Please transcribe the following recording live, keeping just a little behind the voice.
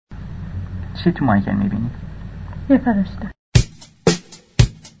چی تو مایکل میبینید؟ یه فرشته.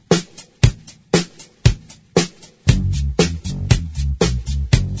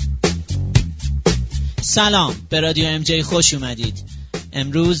 سلام، به رادیو eMJey خوش اومدید.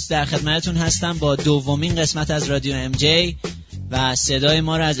 امروز در خدمتتون هستم با دومین قسمت از رادیو eMJey و صدای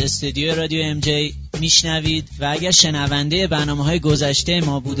ما رو از استودیو رادیو eMJey میشنوید و اگر شنونده برنامه‌های گذشته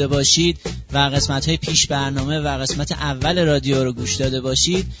ما بوده باشید و قسمت‌های پیش برنامه و قسمت اول رادیو رو گوش داده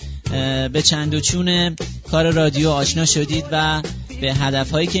باشید، به چند و چون کار رادیو آشنا شدید و به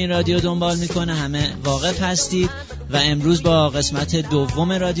هدف‌هایی که این رادیو دنبال میکنه همه واقف هستید و امروز با قسمت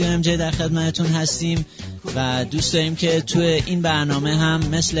دوم رادیو eMJey در خدمتتون هستیم و دوست داریم که تو این برنامه هم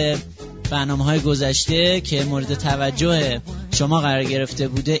مثل برنامه‌های گذشته که مورد توجه شما قرار گرفته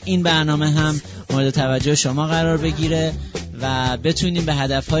بوده، این برنامه هم مورد توجه شما قرار بگیره و بتونیم به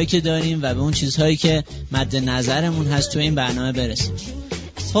هدف‌هایی که داریم و به اون چیزهایی که مد نظرمون هست تو این برنامه برسیم.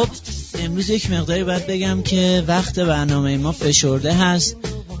 خب امروز یک مقداری باید بگم که وقت برنامه ما فشرده هست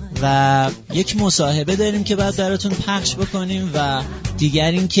و یک مصاحبه داریم که باید براتون پخش بکنیم و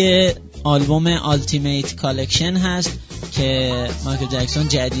دیگر این که آلبوم آلتیمیت کالکشن هست که مایکل جکسون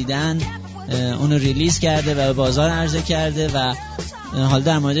جدیداً اونو ریلیز کرده و به بازار عرضه کرده و حالا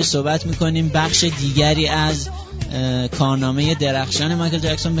در موردش صحبت میکنیم. بخش دیگری از کارنامه درخشان مایکل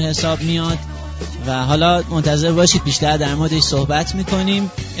جکسون به حساب میاد و حالا منتظر باشید بیشتر در موردش صحبت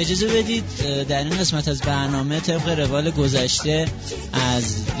میکنیم. اجازه بدید در این قسمت از برنامه طبق روال گذشته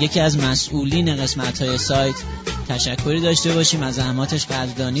از یکی از مسئولین قسمت‌های سایت تشکری داشته باشیم، از زحماتش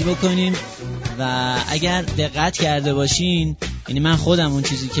قدردانی بکنیم و اگر دقت کرده باشین، یعنی من خودم اون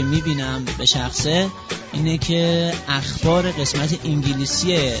چیزی که میبینم به شخصه اینه که اخبار قسمت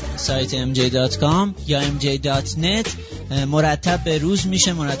انگلیسی سایت eMJey.com یا eMJey.net مرتب به روز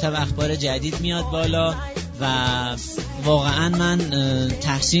میشه، مرتب اخبار جدید میاد بالا و واقعا من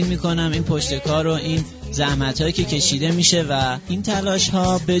تحسین میکنم این پشتکار و این زحمت هایی که کشیده میشه و این تلاش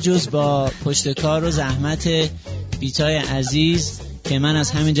ها بجز با پشتکار و زحمت بیتای عزیز که من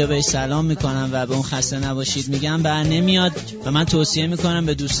از همینجا بهش سلام میکنم و به اون خسته نباشید میگم بر نمیاد و من توصیه میکنم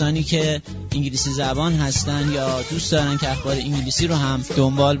به دوستانی که انگلیسی زبان هستن یا دوست دارن که اخبار انگلیسی رو هم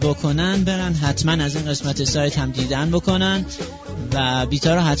دنبال بکنن برن حتما از این قسمت سایت هم دیدن بکنن و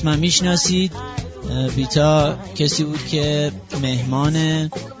بیتا رو حتما میشناسید. بیتا کسی بود که مهمان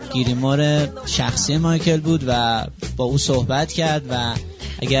گیریمور شخصی مایکل بود و با او صحبت کرد و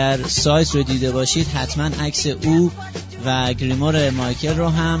اگر سایت رو دیده باشید حتما عکس او و گریمور مایکل رو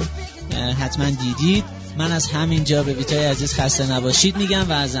هم حتما دیدید. من از همینجا به بیتای عزیز خسته نباشید میگم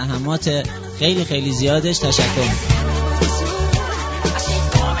و از زحمات خیلی خیلی زیادش تشکر میکنم.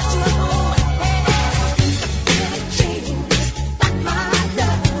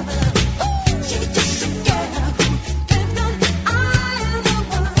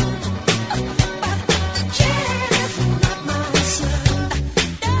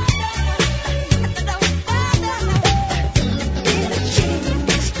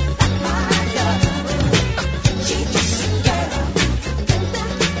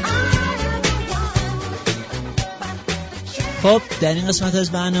 خب در این قسمت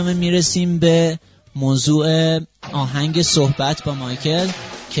از برنامه میرسیم به موضوع آهنگ صحبت با مایکل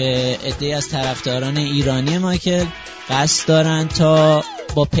که عده‌ای از طرفداران ایرانی مایکل قصد دارن تا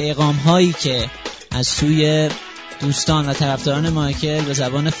با پیغام هایی که از سوی دوستان و طرفداران مایکل به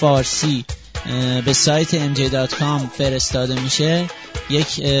زبان فارسی به سایت eMJey.com فرستاده میشه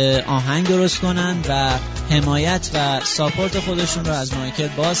یک آهنگ درست کنن و حمایت و ساپورت خودشون رو از مایکل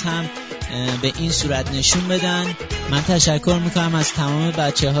باز هم به این صورت نشون بدن. من تشکر میکنم از تمام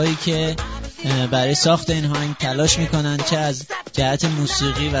بچه هایی که برای ساخت این آهنگ تلاش میکنن، چه از جهت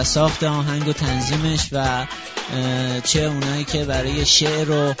موسیقی و ساخت آهنگ و تنظیمش و چه اونایی که برای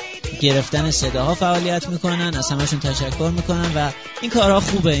شعر و گرفتن صداها فعالیت میکنن. از همشون تشکر میکنم و این کارها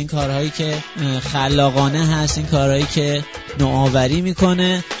خوبه، این کارهایی که خلاقانه هست، این کارهایی که نوآوری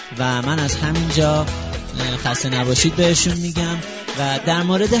میکنه و من از همینجا خسته نباشید بهشون میگم. و در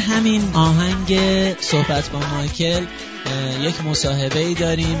مورد همین آهنگ صحبت با مایکل یک مصاحبه‌ای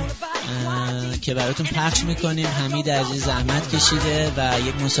داریم که براتون پخش میکنیم. حمید عزیز زحمت کشیده و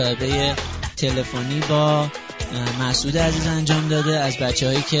یک مصاحبه تلفنی با مسعود عزیز انجام داده از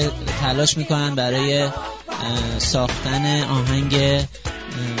بچه‌هایی که تلاش میکنن برای ساختن آهنگ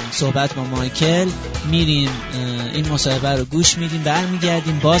صحبت با مایکل. میریم این مصاحبه رو گوش میدیم،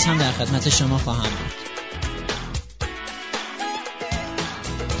 برمیگردیم باز هم در خدمت شما خواهم بود.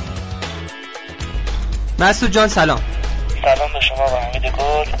 مسعود جان سلام. سلام به شما و حمید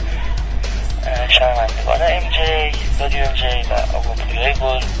گل، شنوندگان eMJey، رادیو eMJey و آقا پویای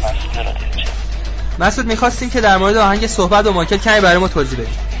گل، مسعود رادیو eMJey. مسعود می‌خواستیم که در مورد آهنگ صحبت با مایکل کمی برای ما توضیح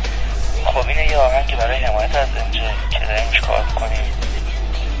بدید. خب این یه آهنگی برای حمایت از eMJey که داریم روش کار میکنیم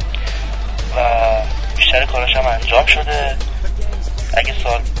و بیشتر کاراش هم انجام شده. اگه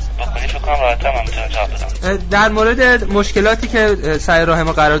سوال بکنی فکر کنم راحت هم میتونم جواب بدم. در مورد مشکلاتی که سر راه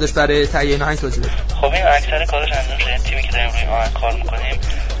ما قرار داشت برای تهیه این آهنگ توضیح بده. خب این اکثر کارش انجام شده. تیمی که داریم روی آهنگ کار میکنیم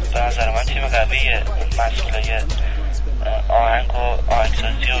به نظر من تیم قویه، مسئولای آهنگ و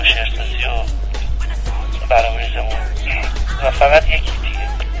آهنگسازی و شعرسازی و برنامه‌ریزیمون و فقط یک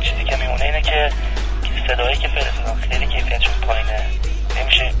چیزی که میمونه اینه که صدایی که فرستادن خیلی کیفیتشون پایینه،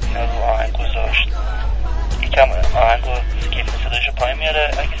 نمیشه اینا رو آهنگ گذاشت. یکم آهنگ رو کیفیت صدایشو پایین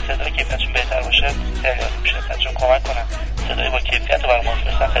میاره. اگه صدای کیفیتشون بهتر باشه خیلی عالی میشه. بچه‌ها کمک کنن صدای با کیفیت رو برام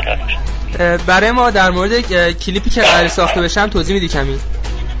بفرستن، خیلی عالی میشه. برای ما در مورد کلیپی که قرار ساخته بشه توضیح میدی کمی؟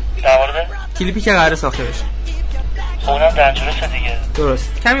 در مورد کلیپی که قرار ساخته بشه. خب اونم در جلوسه دیگه. درست.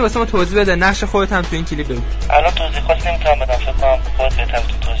 کمی واسه ما توضیح بده، نقش خودت هم تو این کلیپ بگو. الان توضیح خاصی نمیتونم بدم، فکر کنم خودت بهتر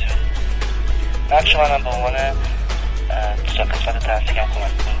تو توضیح بدی. نقش منم به عنوان تو قسمت تحصیلم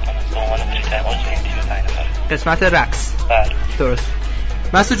کمک میکنم، به عنوان بزرگترین عضو این تیم 5 نفره. قسمت رقص. بله. درست.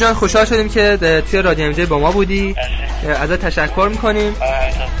 مسعود جان خوشحال شدیم که توی رادیو eMJey با ما بودی. ازت تشکر میکنیم.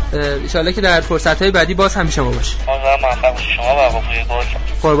 ان شاءالله که در فرصت‌های بعدی باز هم شما باشی. امیدوارم موفق باشی شما و آقای گل.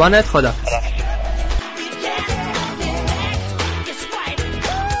 قربانت. خدا.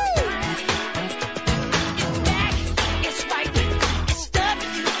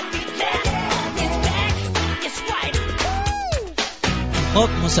 خب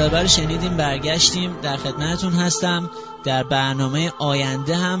مصاحبه رو شنیدیم، برگشتیم، در خدمتتون هستم. در برنامه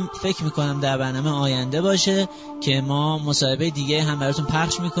آینده هم فکر میکنم در برنامه آینده باشه که ما مصاحبه دیگه هم براتون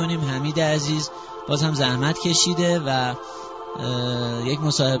پخش میکنیم. حمید عزیز باز هم زحمت کشیده و یک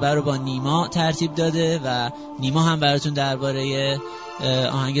مصاحبه رو با نیما ترتیب داده و نیما هم براتون درباره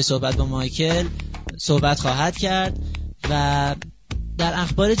آهنگ صحبت با مایکل صحبت خواهد کرد. و در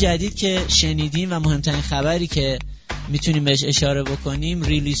اخبار جدید که شنیدیم و مهمترین خبری که میتونیم بهش اشاره بکنیم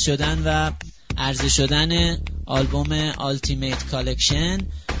ریلیز شدن و عرضه شدن آلبوم آلتیمیت کالکشن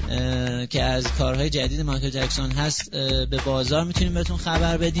که از کارهای جدید مایکل جکسون هست به بازار میتونیم بهتون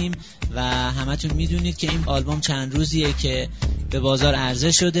خبر بدیم و همتون میدونید که این آلبوم چند روزیه که به بازار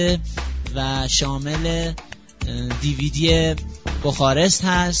عرضه شده و شامل دیویدی بخارست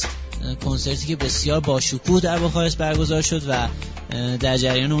هست، کنسرتی که بسیار باشکوه در بخارست برگزار شد و در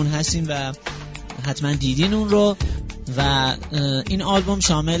جریان اون هستیم و حتما دیدین اون رو. و این آلبوم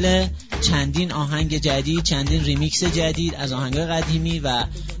شامل چندین آهنگ جدید، چندین ریمیکس جدید از آهنگ‌های قدیمی و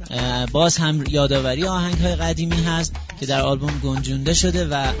باز هم یادآوری آهنگ‌های قدیمی هست که در آلبوم گنجونده شده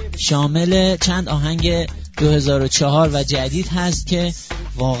و شامل چند آهنگ 2004 و جدید هست که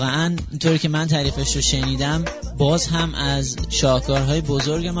واقعاً اینطوری که من تعریفش رو شنیدم باز هم از شاهکارهای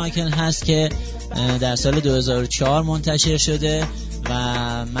بزرگ مایکل هست که در سال 2004 منتشر شده. و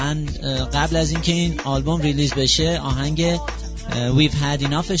من قبل از اینکه این آلبوم ریلیز بشه آهنگ We've Had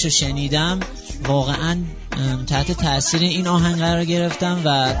Enoughش رو شنیدم، واقعا تحت تاثیر این آهنگ قرار گرفتم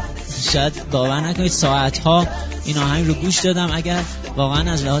و شاید باور نکنید ساعتها این آهنگ رو گوش دادم. اگر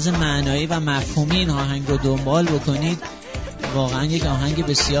واقعا از لحاظ معنایی و مفهومی این آهنگ رو دنبال بکنید واقعا یک آهنگ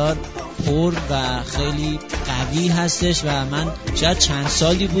بسیار پر و خیلی قوی هستش و من شاید چند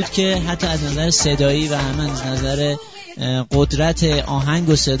سالی بود که حتی از نظر صدایی و هم از نظر قدرت آهنگ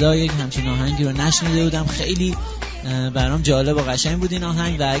و صدا یک همچین آهنگی رو نشنیده بودم. خیلی برام جالب و قشنگ بود این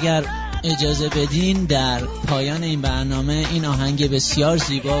آهنگ و اگر اجازه بدین در پایان این برنامه این آهنگ بسیار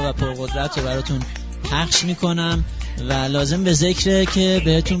زیبا و پرقدرت رو براتون پخش میکنم. و لازم به ذکره که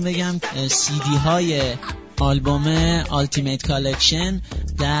بهتون بگم CD های آلبوم Ultimate Collection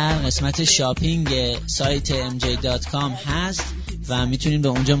در قسمت شاپینگ سایت eMJey.com هست و میتونید به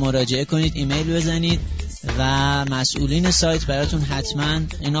اونجا مراجعه کنید، ایمیل بزنید و مسئولین سایت براتون حتما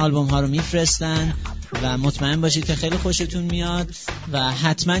این آلبوم ها رو میفرستن و مطمئن باشید که خیلی خوشتون میاد و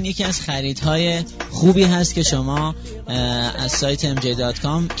حتما یکی از خریدهای خوبی هست که شما از سایت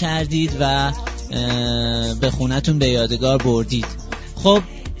eMJey.com کردید و به خونتون به یادگار بردید. خب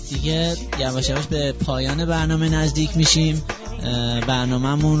دیگه یواش یواش به پایان برنامه نزدیک میشیم.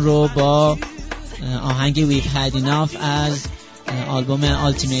 برنامه‌مون رو با آهنگ We've Had Enough از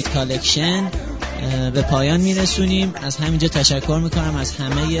آلبوم Ultimate Collection به پایان میرسونیم. از همینجا تشکر میکنم از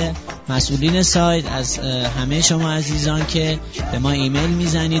همه مسئولین سایت، از همه شما عزیزان که به ما ایمیل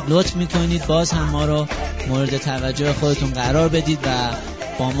میزنید، لطف میکنید باز هم ما رو مورد توجه خودتون قرار بدید و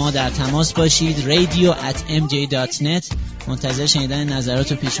با ما در تماس باشید. radio@eMJey.net منتظر شنیدن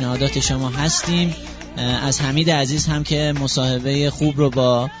نظرات و پیشنهادات شما هستیم. از حمید عزیز هم که مصاحبه خوب رو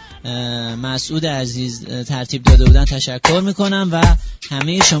با مسعود عزیز ترتیب داده بودن تشکر میکنم و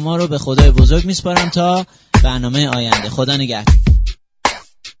همه شما رو به خدای بزرگ میسپارم تا برنامه آینده. خدا نگهدار.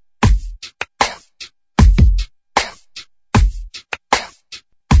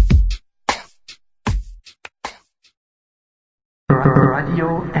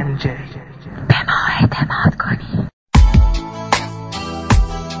 رادیو MJ. به ما اعتماد کنی.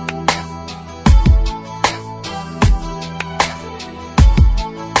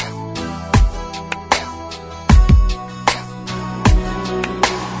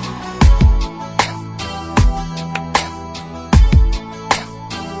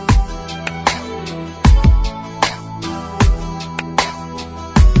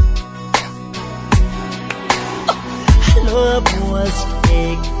 Love was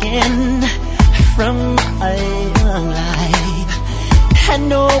taken from a young life, and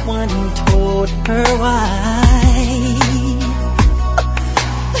no one told her why.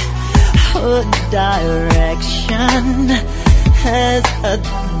 Her direction has a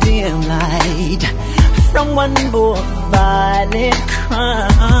dim light from one more violent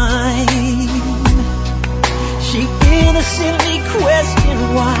crime. She innocently questioned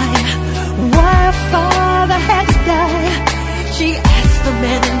why her father had to die. She asked the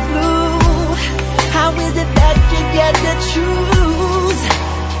man in blue, how is it that you get to choose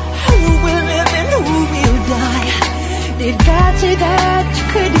who will live and who will die? Did God say that you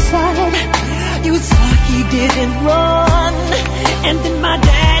could decide? You saw he didn't run, and then my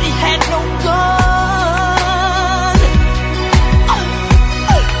daddy had no gun.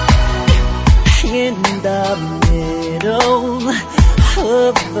 In the middle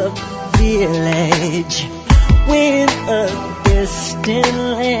of the village, with a distant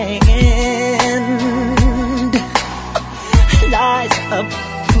land, lies a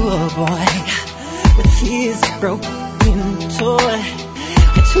poor boy with his broken toy,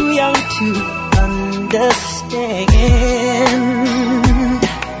 too young to understand.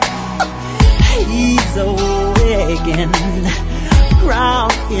 He's awakened,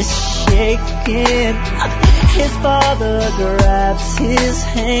 ground is shaking. His father grabs his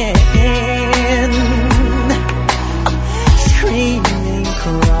hand, screaming,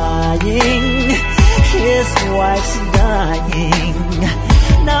 crying, his wife's dying.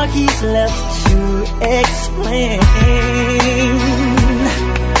 Now he's left to explain.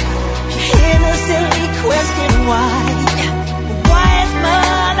 Innocently question why his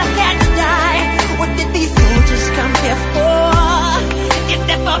mother had to die. What did these soldiers come here for? If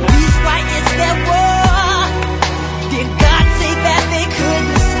they're for peace, why is there war? Did God say that they could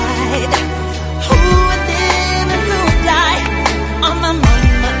decide who would live and who would die? All my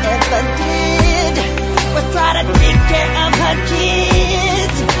mama ever did was try to take care of her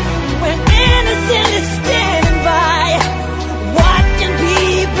kids. When innocently standing by, watching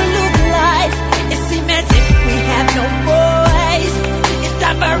people lose life, it seems as if we have no voice. It's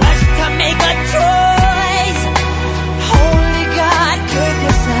time for us to make a choice. Only God could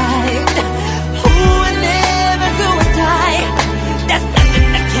decide who would live and who would die. There's nothing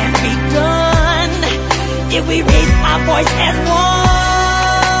that can be done if we raise our voice as one.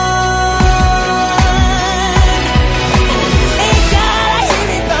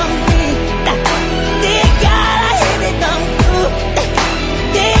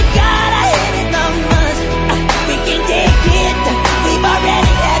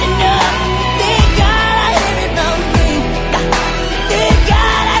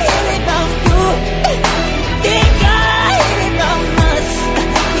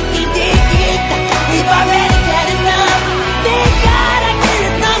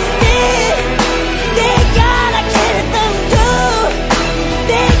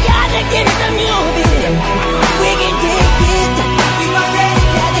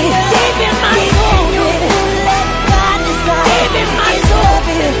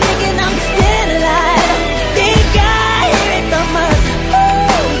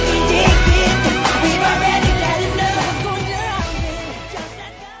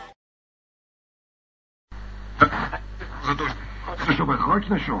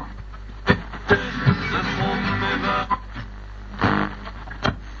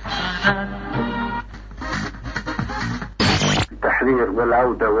 تحرير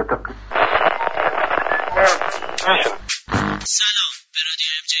والعودة سلام، به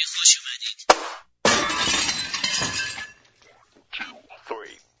رادیو MJ خوش اومدید.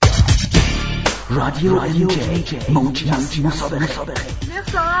 رادیو MJ موجی از مسابقه. یه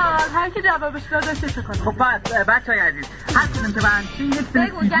سوال هر کی جوابش داده چه کنه؟ خب بچه‌های عزیز هر کدوم که من چی یه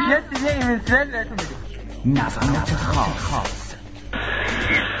CD اینستال بهتون میدم. نظرات خاص.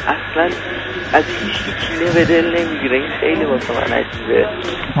 اصلا از هیچ کینه به دل نمیگیره. این خیلی واسه من عجیبه.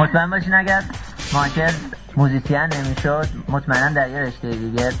 مطمئن باشین اگر مایکل موزیسین نمیشد مطمئنا در یه رشته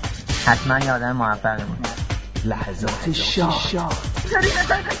دیگه حتما یه آدم موفقی بود. لحظات شاه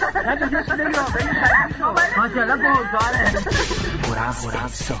ماشاءالله بزرگواره. برم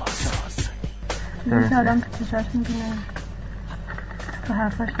ساز این آدم که چشاش میبینه تو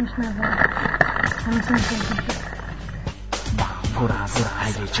حرفاش میشنوه همیشه میشه پر از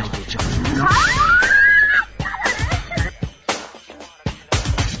هیجان.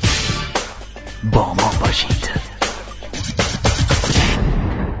 با ما باشید.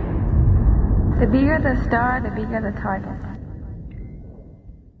 The bigger the star, the bigger the target.